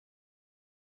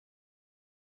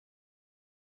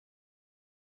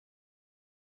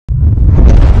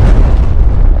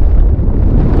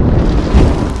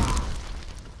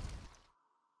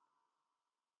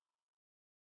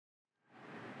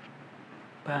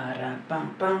Para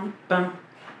pam pam pam.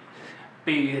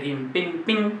 Pirim ping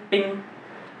ping ping.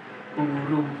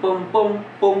 Purum pum pum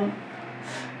pum.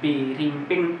 Pirim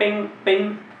ping ping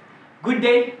ping. Good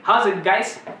day, how's it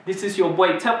guys? This is your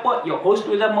boy Tepo, your host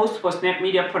with the most for Snap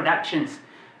Media Productions.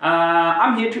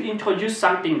 I'm here to introduce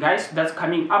something guys that's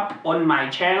coming up on my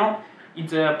channel.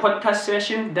 It's a podcast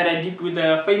session that I did with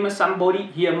a famous somebody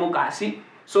here, Mogasi.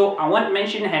 So I won't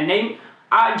mention her name.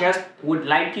 I just would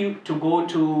like you to go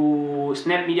to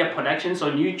Snap Media Productions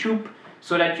on YouTube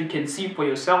so that you can see for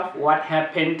yourself what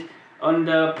happened on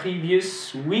the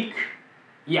previous week.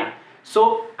 Yeah,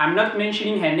 so I'm not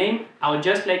mentioning her name. I would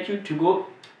just like you to go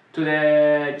to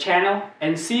the channel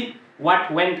and see what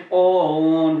went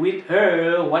on with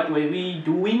her, what were we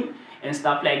doing and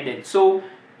stuff like that. So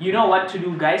you know what to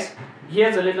do guys.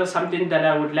 Here's a little something that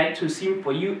I would like to sing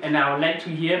for you, and I would like to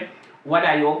hear what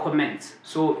are your comments.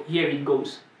 So here it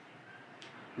goes.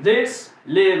 This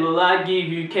little I give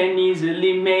you can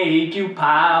easily make you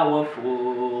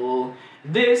powerful.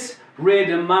 This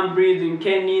rhythm I'm breathing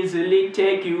can easily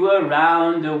take you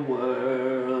around the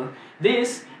world.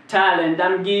 This talent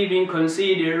I'm giving,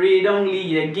 consider it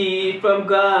only a gift from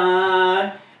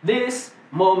God. This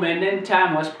moment in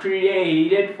time was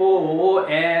created for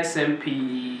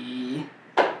SMP.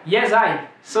 Yes,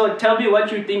 So tell me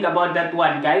what you think about that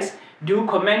one, guys. Do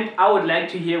comment. I would like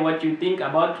to hear what you think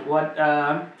about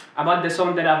about the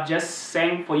song that I've just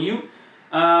sang for you.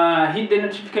 Hit the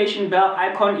notification bell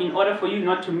icon in order for you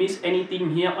not to miss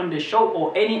anything here on the show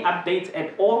or any updates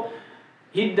at all.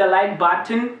 Hit the like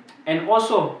button, and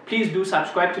also please do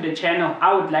subscribe to the channel.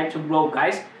 I would like to grow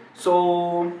guys.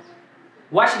 So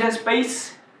watch the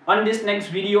space on this next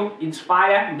video. It's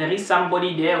fire. There is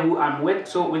somebody there who I'm with.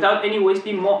 So without any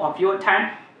wasting more of your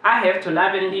time, I have to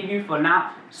love and leave you for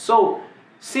now. So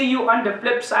see you on the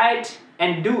flip side,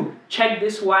 and do check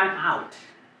this one out.